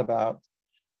lot about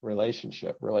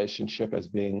relationship as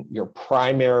being your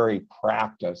primary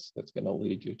practice that's going to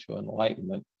lead you to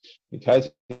enlightenment,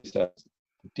 because he says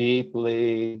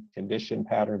deeply conditioned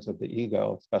patterns of the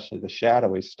ego, especially the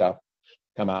shadowy stuff,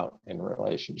 come out in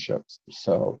relationships.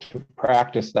 So to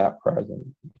practice that present,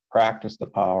 practice the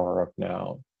power of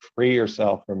now, free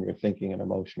yourself from your thinking and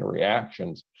emotional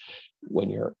reactions when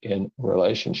you're in a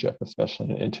relationship,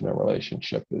 especially an intimate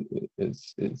relationship,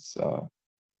 is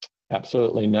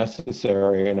absolutely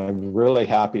necessary. And I'm really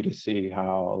happy to see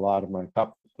how a lot of my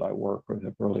couples I work with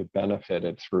have really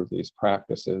benefited through these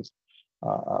practices.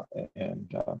 And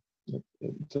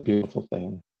it's a beautiful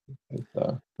thing.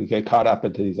 We get caught up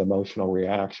into these emotional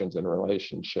reactions in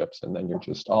relationships, and then you're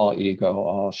just all ego,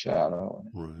 all shadow.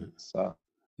 Right. It's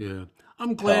Yeah.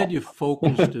 I'm glad hell. you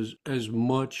focused as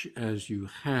much as you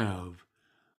have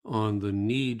on the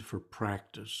need for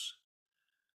practice.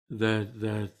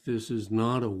 That this is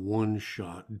not a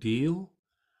one-shot deal.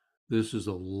 This is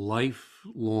a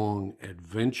lifelong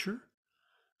adventure.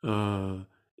 Uh,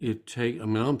 I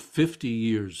mean, I'm 50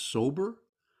 years sober.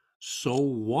 So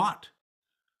what?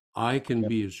 I can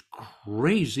be as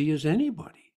crazy as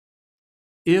anybody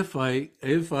if I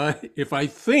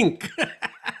think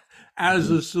as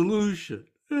a solution.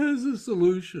 As a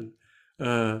solution.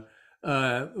 Uh,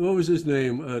 what was his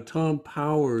name? Tom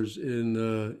Powers in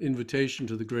Invitation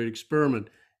to the Great Experiment.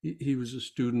 He was a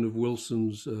student of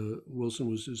Wilson's. Wilson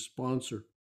was his sponsor,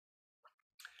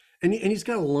 and he's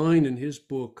got a line in his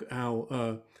book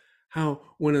how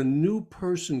when a new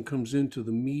person comes into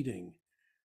the meeting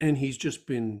and he's just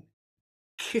been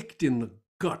kicked in the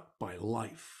gut by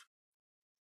life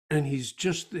and he's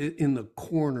just in the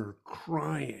corner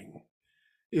crying,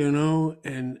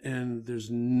 and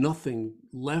there's nothing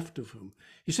left of him.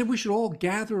 He said we should all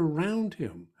gather around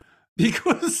him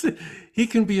because he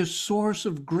can be a source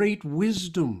of great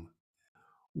wisdom.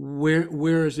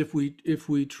 Whereas if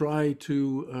we try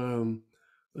to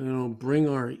bring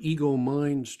our ego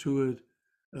minds to it,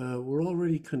 we're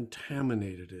already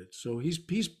contaminated it. So he's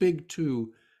big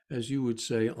too, as you would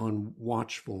say, on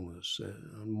watchfulness,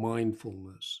 on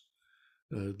mindfulness,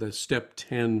 the step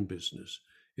 10 business.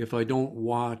 If I don't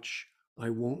watch, I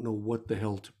won't know what the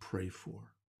hell to pray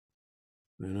for,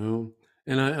 you know?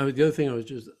 And the other thing I was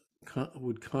just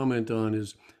would comment on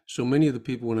is so many of the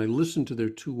people, when I listen to their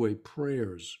two-way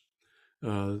prayers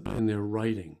in their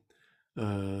writing,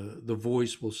 the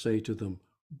voice will say to them,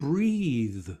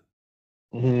 breathe,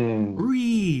 Mm.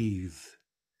 breathe.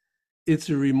 It's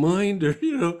a reminder,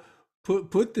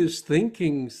 put this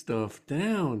thinking stuff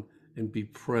down and be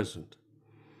present.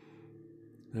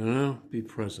 Be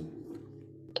present.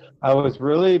 I was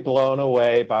really blown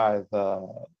away by the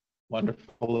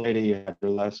wonderful lady at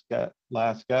your last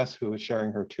guest who was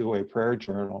sharing her two-way prayer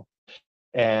journal.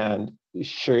 And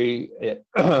she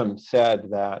said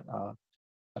that,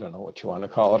 I don't know what you want to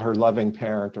call it, her loving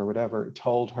parent or whatever,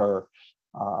 told her,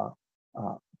 uh,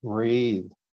 breathe.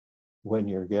 When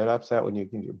you get upset, when you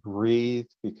can breathe,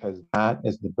 because that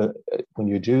is when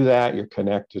you do that, you're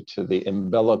connected to the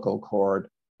umbilical cord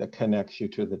that connects you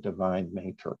to the divine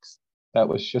matrix. That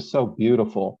was just so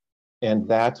beautiful. And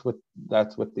that's what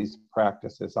these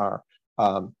practices are.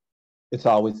 It's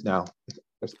always now.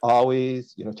 There's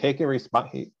always,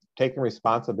 taking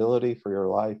responsibility for your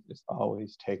life is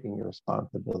always taking your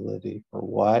responsibility for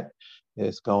what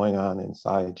is going on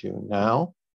inside you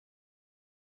now,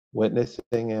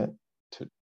 witnessing it, to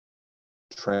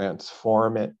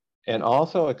transform it, and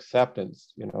also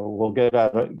acceptance. We'll get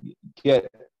to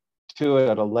it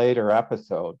at a later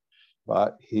episode,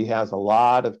 but he has a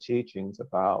lot of teachings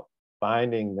about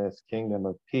finding this kingdom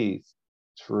of peace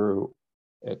through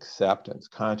acceptance,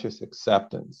 conscious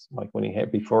acceptance. Like when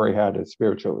before he had his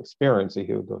spiritual experience, he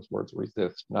heard those words,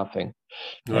 resist nothing.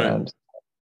 Right. And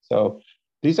so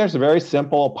these are some very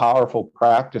simple, powerful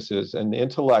practices, and the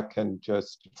intellect can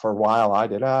just, for a while I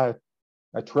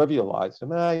trivialized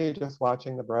them. You're just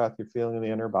watching the breath, you're feeling the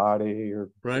inner body, you're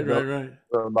Right. Right.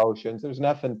 your emotions. There's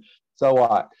nothing, so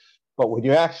what? But when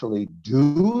you actually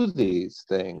do these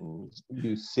things,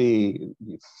 you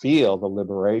feel the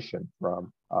liberation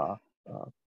from, our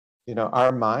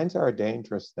minds are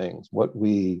dangerous things. What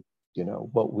we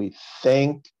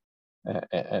think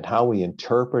and how we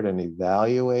interpret and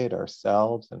evaluate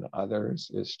ourselves and others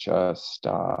is just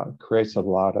creates a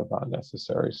lot of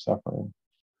unnecessary suffering.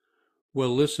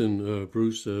 Well, listen,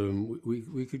 Bruce,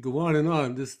 we could go on and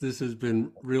on. This has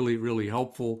been really, really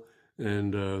helpful,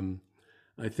 and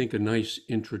I think a nice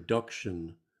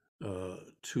introduction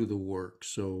to the work.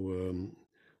 So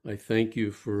I thank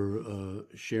you for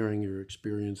sharing your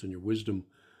experience and your wisdom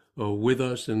with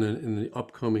us. And then in the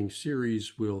upcoming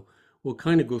series, we'll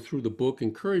kind of go through the book.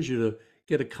 Encourage you to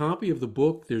get a copy of the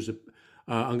book.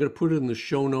 I'm going to put it in the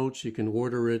show notes. You can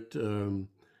order it from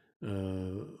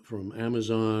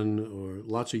Amazon, or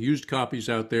lots of used copies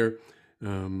out there.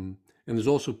 And there's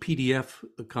also PDF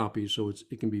copies, so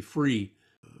it can be free.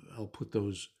 I'll put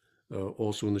those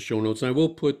also in the show notes. And I will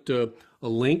put a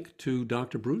link to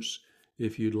Dr. Bruce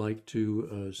if you'd like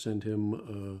to send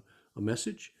him a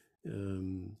message.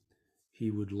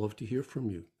 He would love to hear from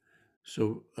you.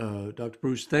 So, Dr.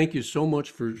 Bruce, thank you so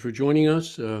much for joining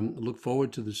us. I look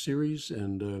forward to the series,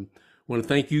 and want to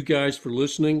thank you guys for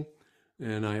listening.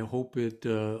 And I hope it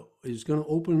is going to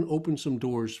open some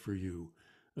doors for you.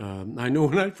 I know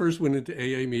when I first went into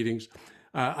AA meetings,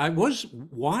 I was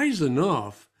wise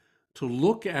enough to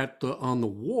look at on the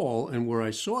wall, and where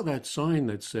I saw that sign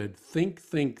that said "Think,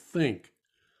 think, think,"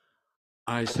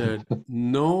 I said,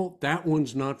 "No, that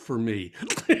one's not for me."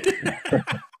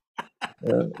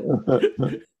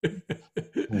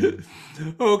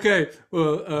 Okay.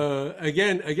 Well,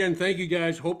 again, thank you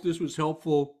guys. Hope this was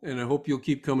helpful, and I hope you'll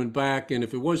keep coming back. And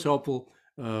if it was helpful,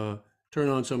 turn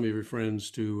on some of your friends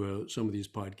to some of these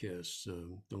podcasts.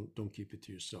 Don't keep it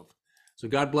to yourself. So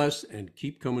God bless, and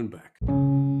keep coming back.